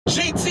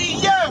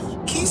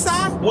GTF!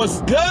 Keyside?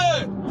 What's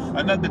good?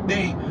 Another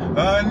day,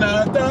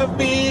 another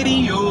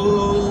video.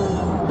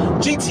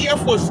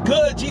 GTF was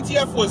good.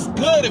 GTF was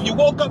good. If you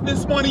woke up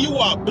this morning, you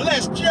are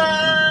blessed,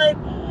 Jared.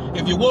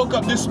 If you woke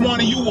up this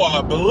morning, you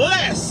are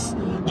blessed.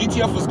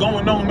 GTF was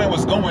going on, man.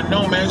 What's going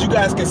on, man? As you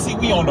guys can see,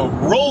 we on the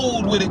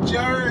road with it,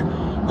 Jared.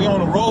 We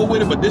on the road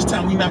with it, but this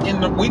time we not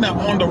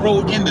on the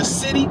road in the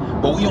city,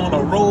 but we on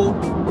a road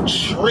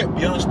trip.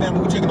 You understand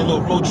me? We taking a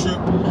little road trip.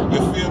 You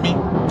feel me?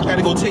 Had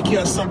to go take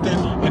care of something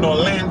in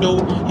Orlando.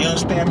 You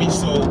understand me?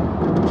 So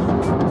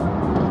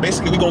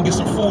basically, we gonna get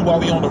some food while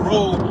we on the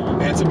road.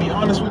 And to be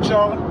honest with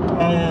y'all,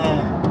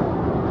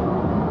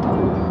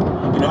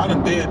 you know,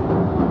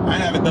 I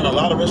haven't done a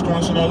lot of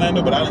restaurants in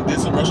Orlando, but I done did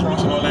some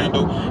restaurants in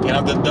Orlando, and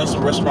I've done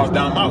some restaurants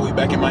down my way,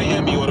 back in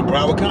Miami or the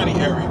Broward County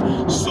area.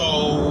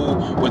 So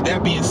with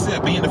that being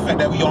said, being the fact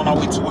that we on our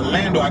way to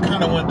Orlando, I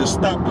kind of wanted to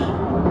stop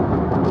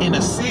in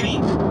a city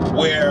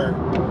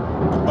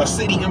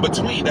in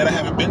between that I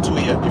haven't been to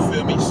yet. You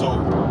feel me? So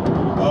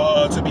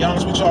to be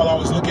honest with y'all, I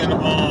was looking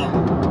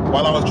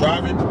while I was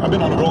driving. I've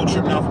been on a road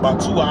trip now for about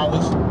 2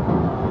 hours.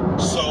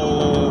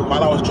 So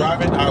while I was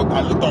driving,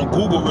 I looked on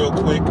Google real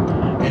quick,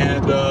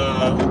 and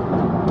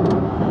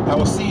I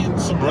was seeing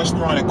some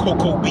restaurant in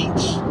Cocoa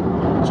Beach.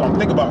 So I'm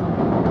thinking about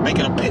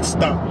making a pit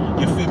stop,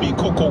 you feel me, in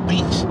Cocoa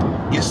Beach.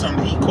 Get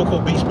something to eat. Cocoa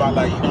Beach by,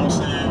 like, you know what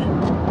I'm saying?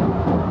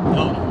 I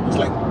don't know.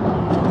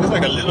 It's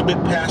like a little bit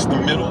past the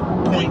middle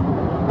point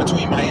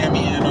between Miami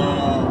and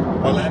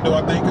Orlando,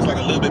 I think. It's like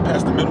a little bit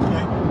past the middle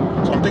point.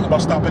 So I'm thinking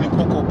about stopping in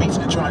Cocoa Beach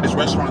and trying this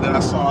restaurant that I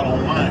saw it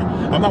online.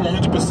 I'm not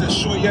 100%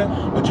 sure yet,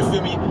 but you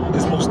feel me?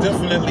 It's most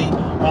definitely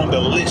on the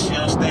list, you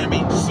understand me?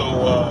 So,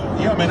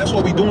 yeah, man, that's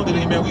what we doing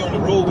today, man. We on the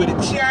road with it,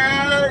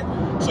 Jared.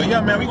 So,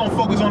 yeah, man, we gonna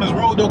focus on this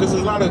road, though, because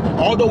there's a lot of,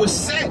 although it's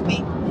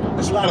Saturday,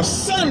 there's a lot of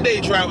Sunday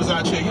drivers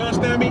out here, you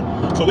understand me?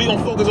 So we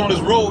gonna focus on this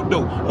road,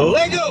 though.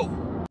 Let go!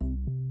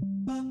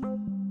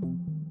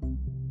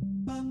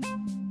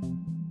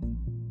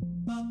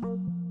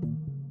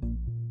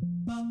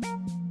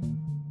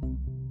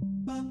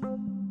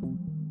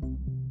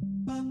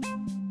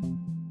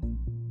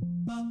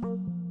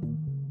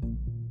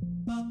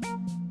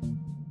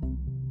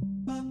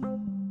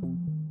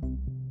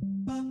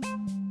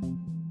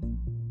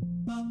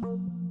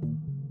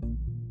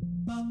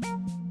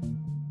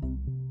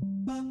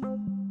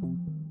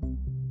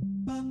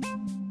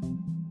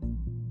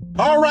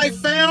 All right,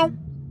 fam,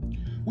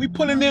 we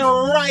pulling in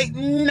right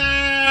now.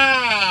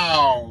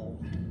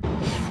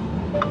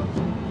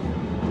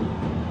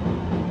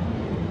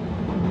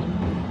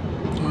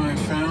 All right,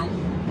 fam.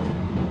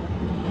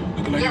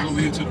 Looking like it's over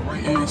here to the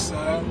right-hand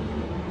side.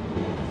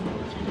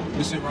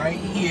 This is right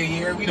here,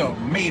 yeah. We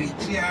done made it,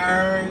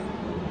 Jared.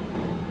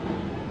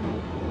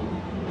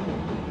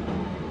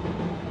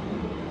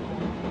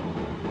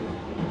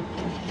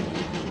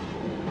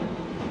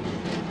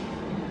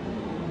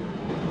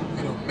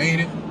 We done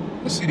made it.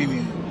 What city we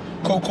in?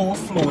 Cocoa,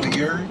 Florida,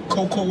 you heard?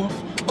 Cocoa,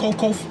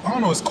 I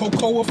don't know, is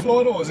Cocoa,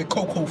 Florida, or is it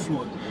Cocoa,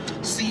 Florida?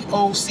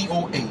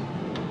 C-O-C-O-A.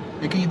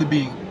 It can either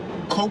be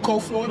Cocoa,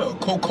 Florida, or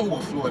Cocoa,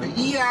 Florida.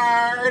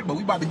 Yeah, but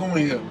we about to go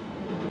in here.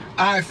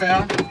 All right,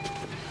 fam.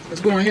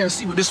 Let's go in here and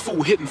see what this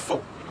fool hitting for.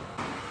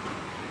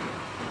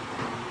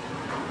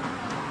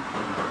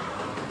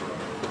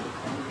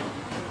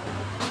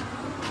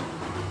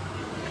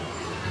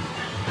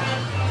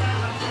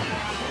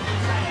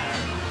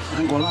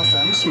 I ain't gonna lie,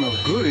 fam, it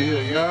smells good in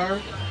here, y'all.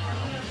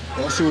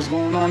 Y'all see what's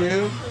going on in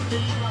here?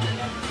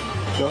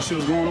 Y'all see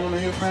what's going on in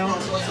here, fam?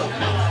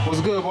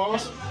 What's good,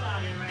 boss?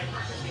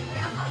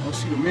 Let's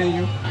see the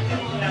menu.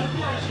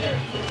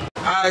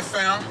 Alright,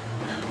 fam.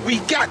 We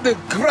got the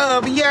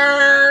grub,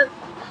 y'all.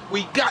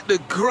 We got the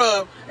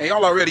grub. And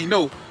y'all already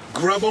know,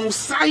 grub on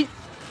sight,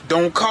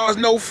 don't cause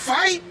no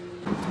fight.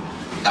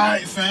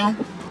 Alright, fam.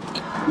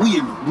 We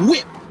in the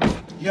whip,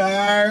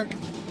 y'all.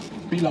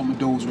 Be like my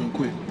doors real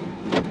quick.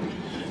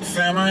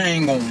 Fam, I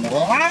ain't gonna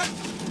lie.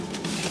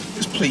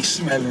 This place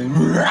smelling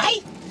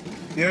right.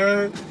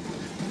 Yeah.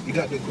 You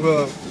got the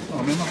grub.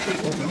 Oh man, my plate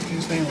open. I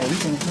can't stay on. We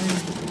gonna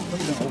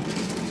open.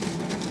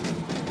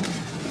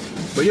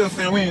 But yeah,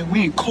 fam,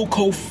 we in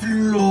Cocoa,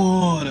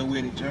 Florida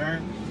with it,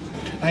 Jared.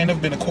 I ain't never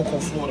been to Cocoa,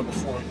 Florida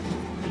before.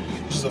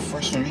 This is a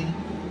first for me.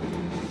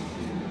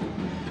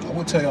 I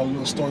will tell y'all a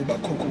little story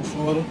about Cocoa,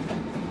 Florida.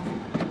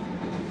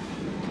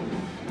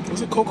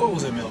 Was it Cocoa or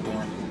was it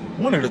Melbourne?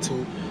 One of the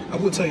two. I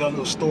will tell y'all a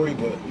little story,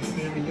 but you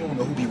feel me? You don't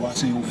know who be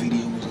watching your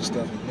videos and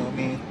stuff, you know what I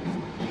mean?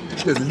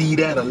 Just leave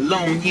that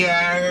alone,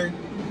 yeah.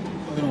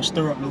 We don't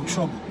stir up no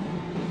trouble.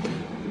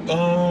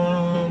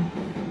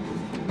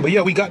 But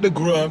yeah, we got the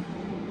grub.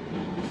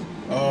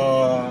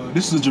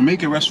 This is a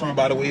Jamaican restaurant,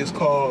 by the way. It's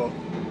called,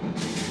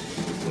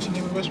 what's the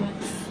name of the restaurant?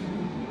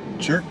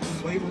 Jerk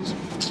Flavors.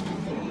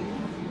 Hold on.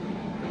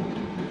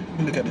 Let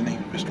me look at the name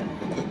of the restaurant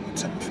real quick. One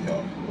time for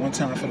y'all. One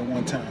time for the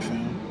one time,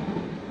 fam.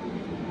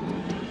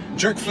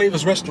 Jerk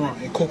Flavors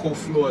Restaurant in Cocoa,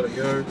 Florida,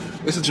 you heard?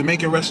 It's a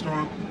Jamaican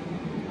restaurant.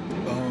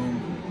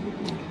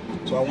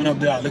 So I went up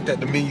there, I looked at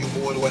the menu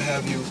board or what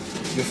have you.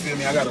 You feel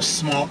me? I got a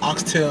small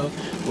oxtail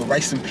with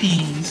rice and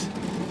peas.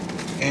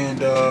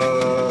 and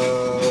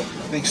I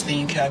think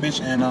steamed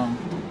cabbage and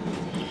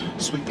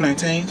sweet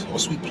plantains or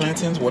sweet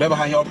plantains, whatever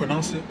how y'all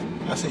pronounce it.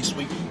 I say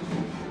sweet.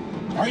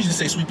 I usually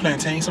say sweet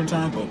plantain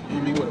sometimes, but I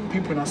mean whatever.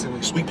 People pronounce it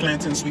with sweet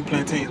plantains,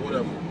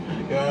 whatever.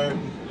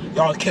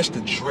 Y'all catch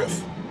the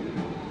drift.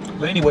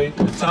 But anyway,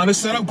 time to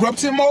set up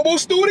Grubtent Mobile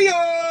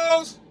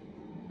Studios.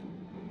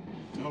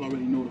 Y'all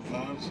already know the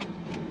vibes.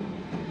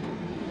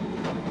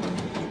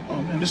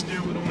 Oh man, this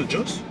steering wheel don't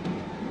adjust.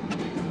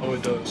 Oh,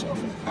 it does.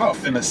 I was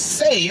finna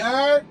say,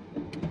 y'all.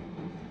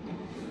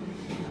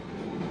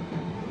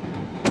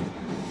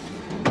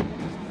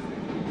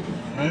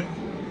 Alright.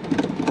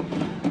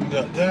 We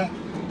got that.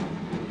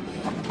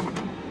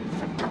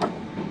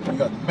 We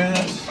got the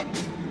mask.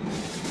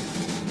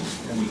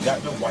 And we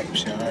got the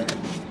wipes, y'all.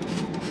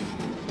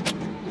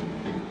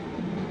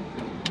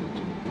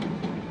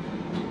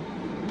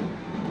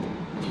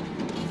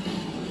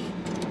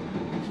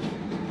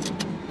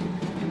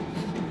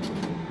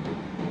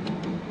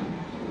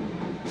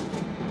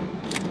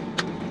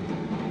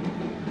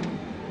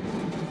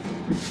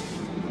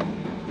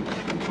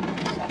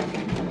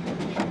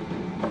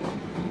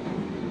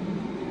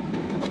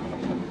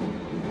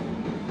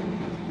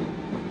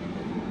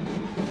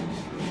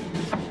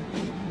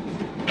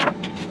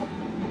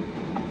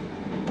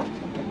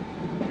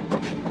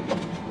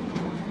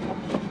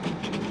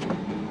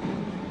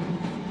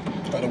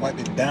 Try to wipe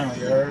it down,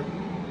 you heard?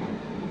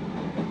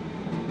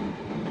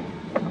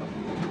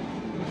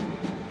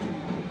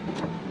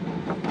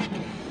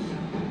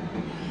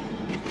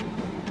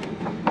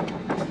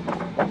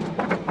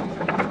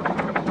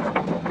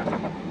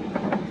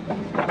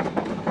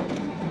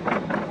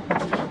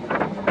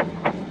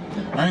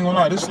 I ain't gonna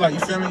lie, this is like, you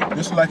feel me?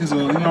 This is like it's a,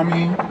 you know what I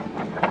mean?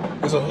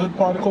 It's a hood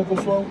part of Cocoa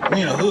Flow.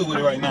 We in a hood with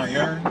it right now, you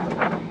heard? You know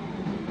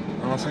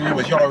what I'm saying?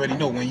 But y'all already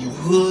know when you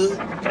hood,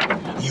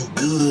 you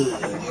good,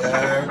 you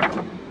heard?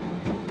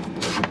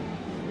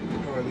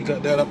 Alright, we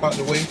got that up out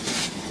the way.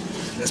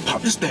 Let's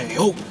pop this thing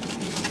open.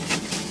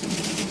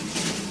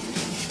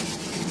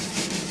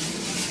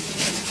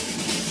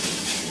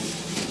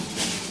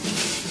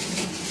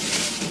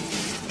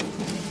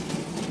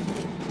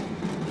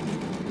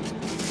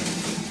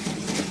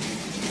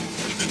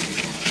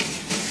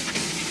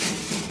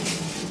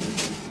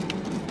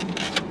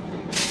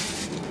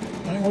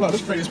 I ain't gonna lie,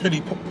 this plate is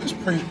pretty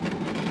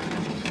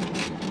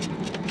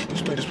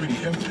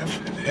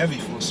heavy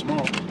for a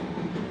small.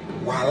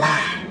 Voila.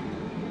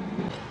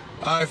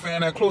 Alright,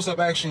 fam, that close-up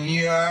action,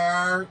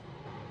 yeah.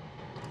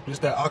 This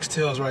that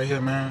oxtails right here,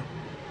 man.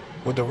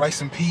 With the rice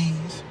and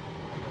peas,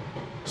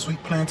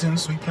 sweet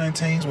plantains,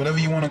 whatever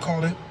you want to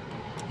call it.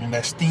 And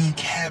that steamed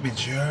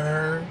cabbage,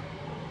 yeah.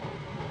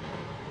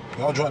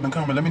 Y'all drop in the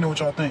comment, let me know what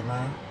y'all think,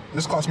 man.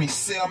 This cost me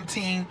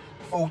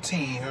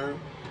 $17.14, yeah.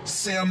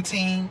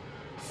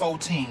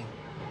 $17.14.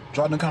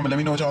 Drop in the comment, let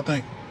me know what y'all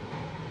think.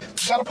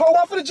 Gotta pull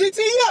one for the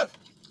GTF.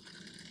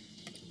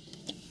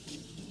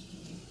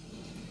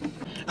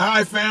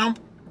 Alright, fam.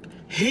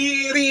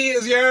 Here it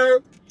is, yeah.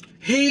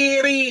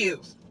 Here it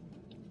is.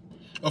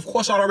 Of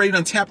course, I already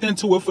done tapped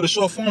into it for the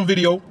short form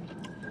video.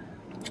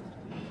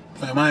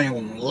 Fam, I ain't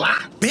gonna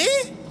lie,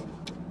 bitch.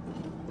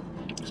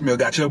 Smell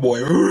got your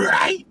boy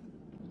right.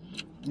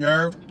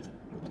 Yeah.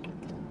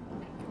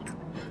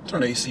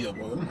 Turn the AC up,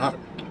 boy. I'm hot.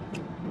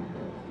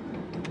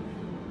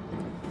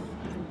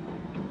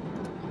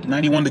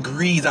 91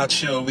 degrees out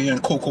here over here in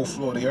Cocoa,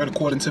 Florida, yeah,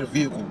 according to the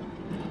vehicle.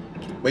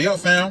 But yo,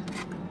 fam.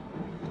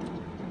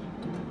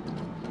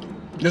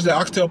 This is the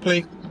oxtail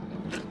plate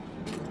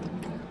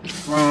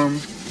from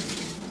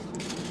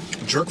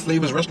Jerk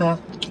Flavors Restaurant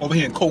over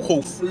here in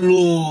Cocoa,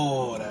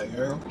 Florida,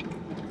 yeah.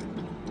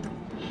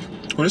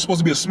 Well, this is supposed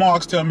to be a small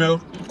oxtail meal.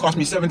 Cost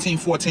me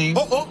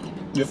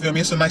 $17.14. You feel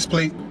me? It's a nice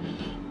plate.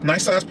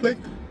 Nice size plate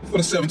for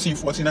the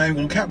 $17.14. I ain't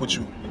gonna cap with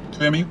you.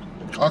 Feel me?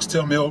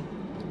 Oxtail meal.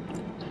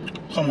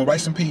 Come with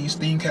rice and peas,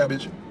 steamed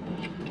cabbage,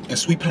 and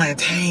sweet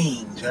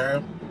plantains,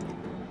 yeah.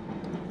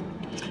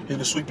 Here's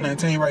the sweet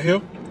plantain right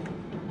here.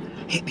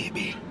 Hit that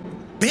bitch.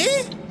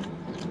 Bitch?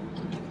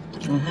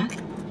 Mm-hmm.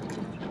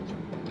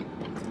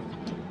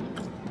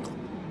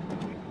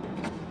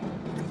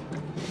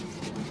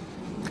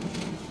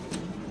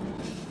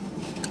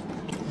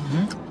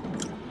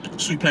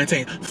 Sweet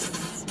plantain.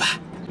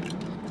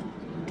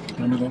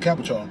 I'm just gonna cap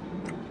with y'all.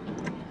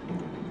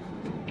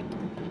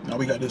 Now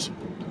we got this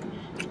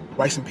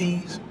rice and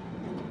peas.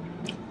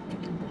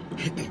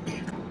 Hit that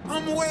bitch.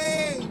 I'm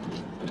away.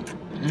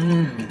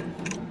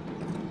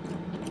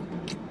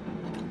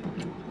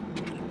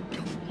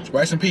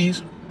 Rice and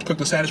peas, cooked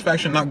to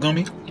satisfaction, not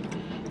gummy.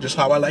 Just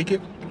how I like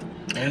it.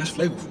 And it's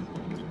flavorful.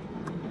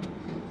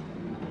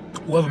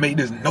 Whoever made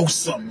this knows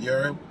something, you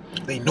heard?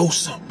 They know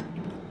something.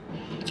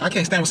 I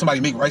can't stand when somebody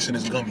make rice and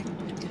it's gummy.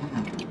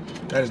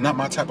 That is not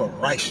my type of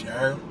rice, you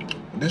heard?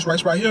 This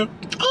rice right here,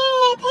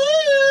 oh boy!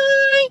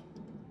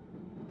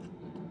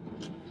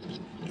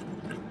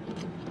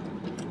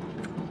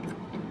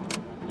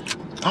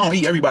 I don't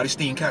eat everybody's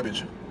steamed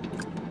cabbage,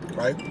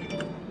 right?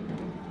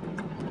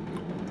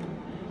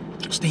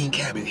 Steamed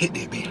cabbage, hit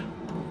that bitch.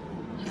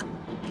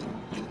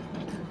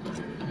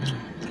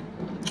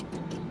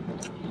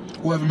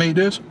 Whoever made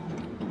this,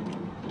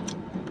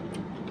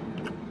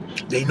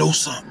 they know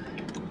something.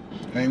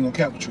 I ain't gonna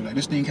cap with you. Like,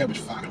 this thing cabbage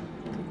fire.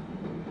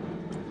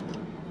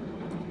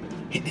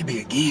 Hit that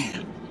bit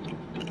again.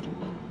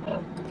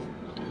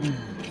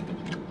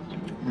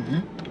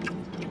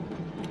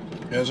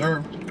 Yes,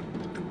 sir.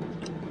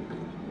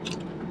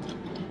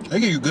 They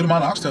give you a good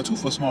amount of oxtail too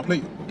for a small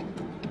plate.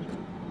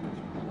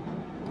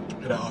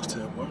 Look at that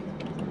oxtail, boy.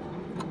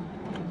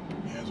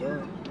 Yes,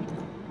 sir.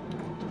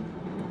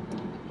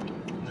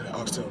 Look at that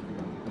oxtail.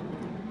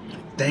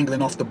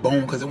 Dangling off the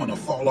bone because it want to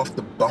fall off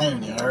the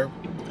bone, you heard?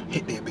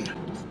 Hit that bit.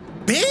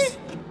 Bit?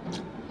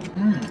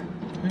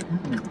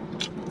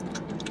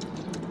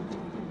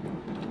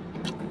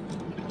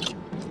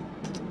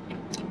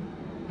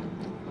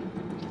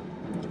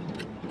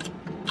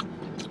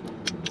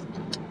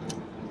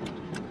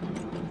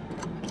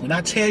 When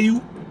I tell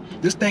you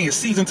this thing is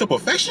seasoned to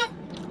perfection,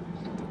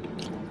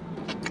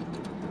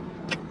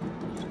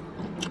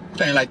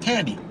 thing like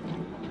candy.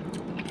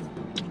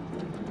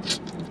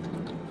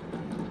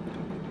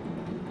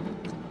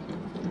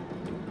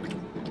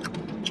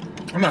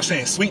 I'm not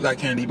saying sweet like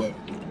candy, but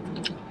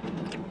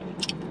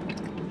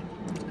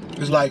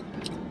it's like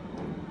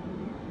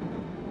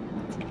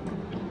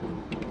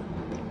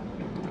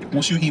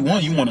once you eat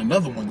one, you want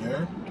another one,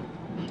 yeah?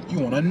 You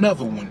want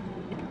another one.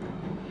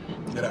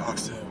 Look at that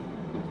oxtail.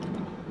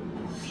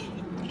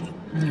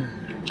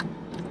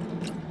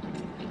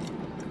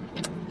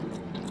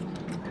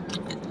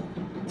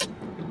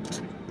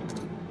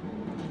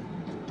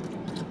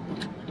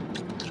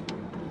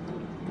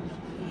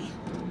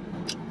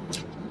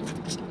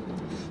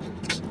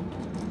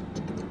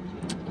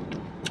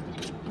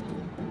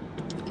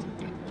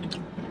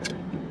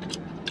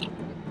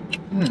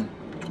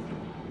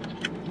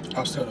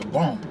 Oxtail the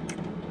bomb.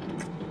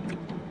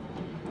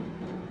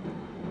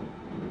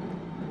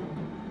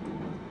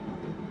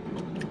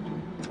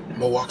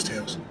 More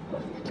oxtails.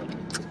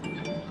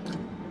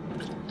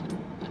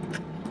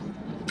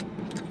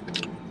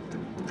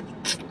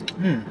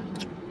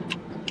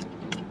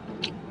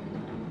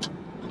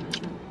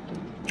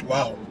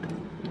 Wow.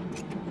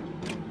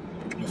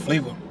 The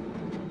flavor.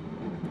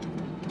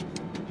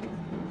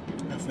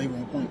 That flavor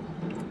on point.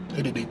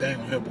 They did their thing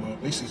on here, boy.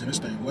 They seasoned this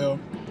thing well.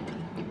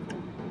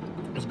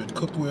 It's been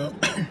cooked well.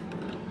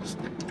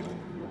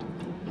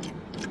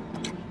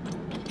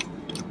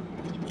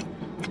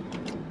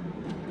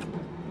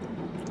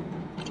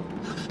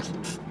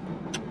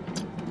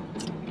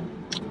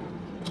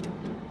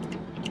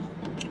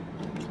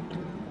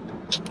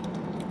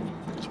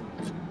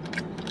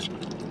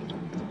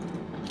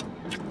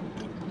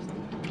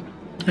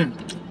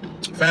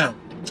 Fam,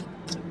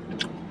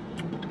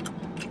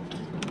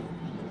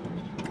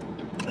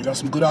 I got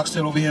some good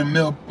oxtail over here in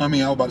I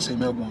was about to say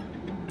Melbourne.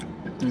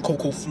 In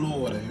Cocoa,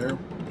 Florida, you heard?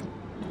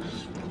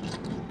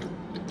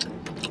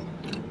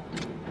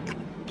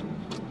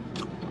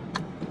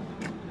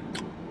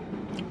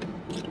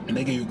 And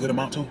they give you a good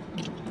amount too.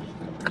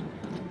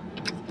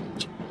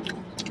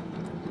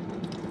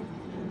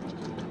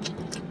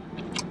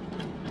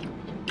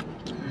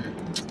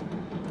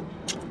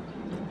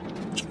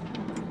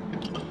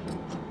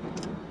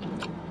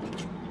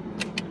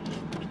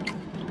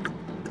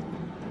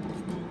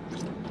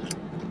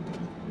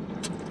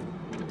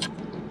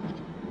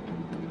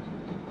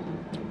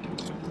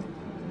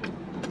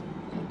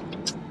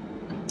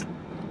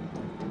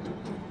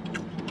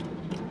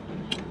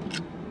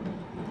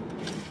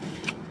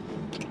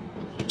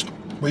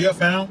 But yeah,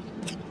 fam,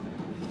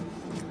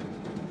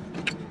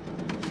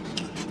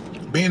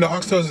 being the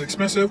oxtails is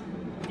expensive,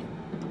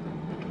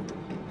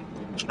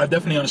 I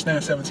definitely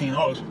understand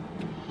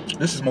 $17.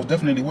 This is most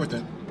definitely worth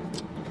it.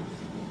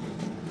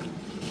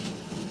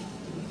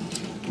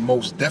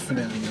 Most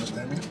definitely, you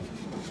understand me?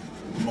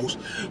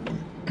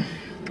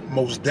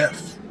 Most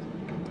def.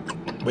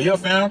 But yeah,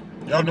 fam,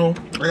 y'all know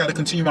I gotta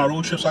continue my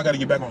road trip, so I gotta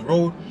get back on the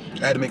road.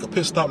 I had to make a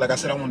pit stop. Like I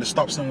said, I wanted to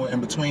stop somewhere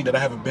in between that I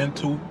haven't been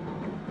to.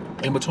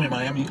 In between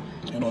Miami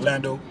and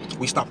Orlando,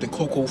 we stopped in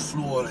Cocoa,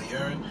 Florida, you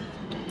heard?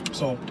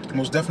 So,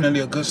 most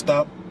definitely a good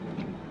stop.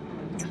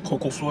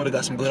 Cocoa, Florida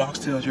got some good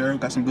oxtails, you heard?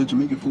 Got some good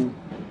Jamaican food.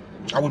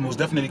 I would most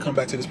definitely come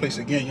back to this place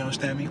again, you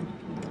understand me?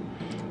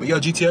 But yo,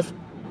 GTF,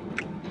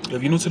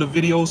 if you're new to the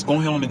videos, go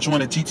ahead on and join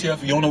the GTF.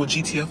 If you don't know what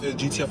GTF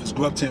is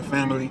Grubtent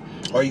family.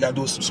 All you gotta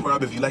do is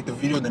subscribe. If you like the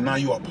video, then now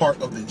you are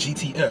part of the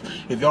GTF.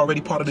 If you're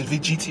already part of the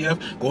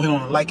GTF, go ahead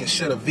on and like and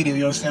share the video,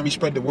 you understand me?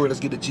 Spread the word, let's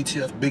get the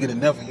GTF bigger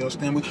than ever, you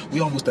understand me? We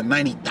almost at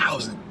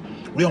 90,000.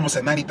 We almost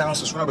at 90,000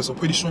 subscribers, so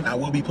pretty soon I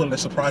will be putting a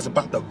surprise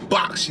about the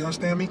box, you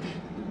understand me?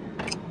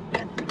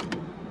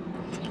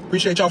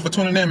 Appreciate y'all for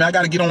tuning in, man. I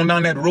gotta get on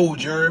down that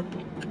road, you heard?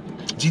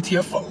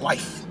 GTF for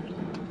life.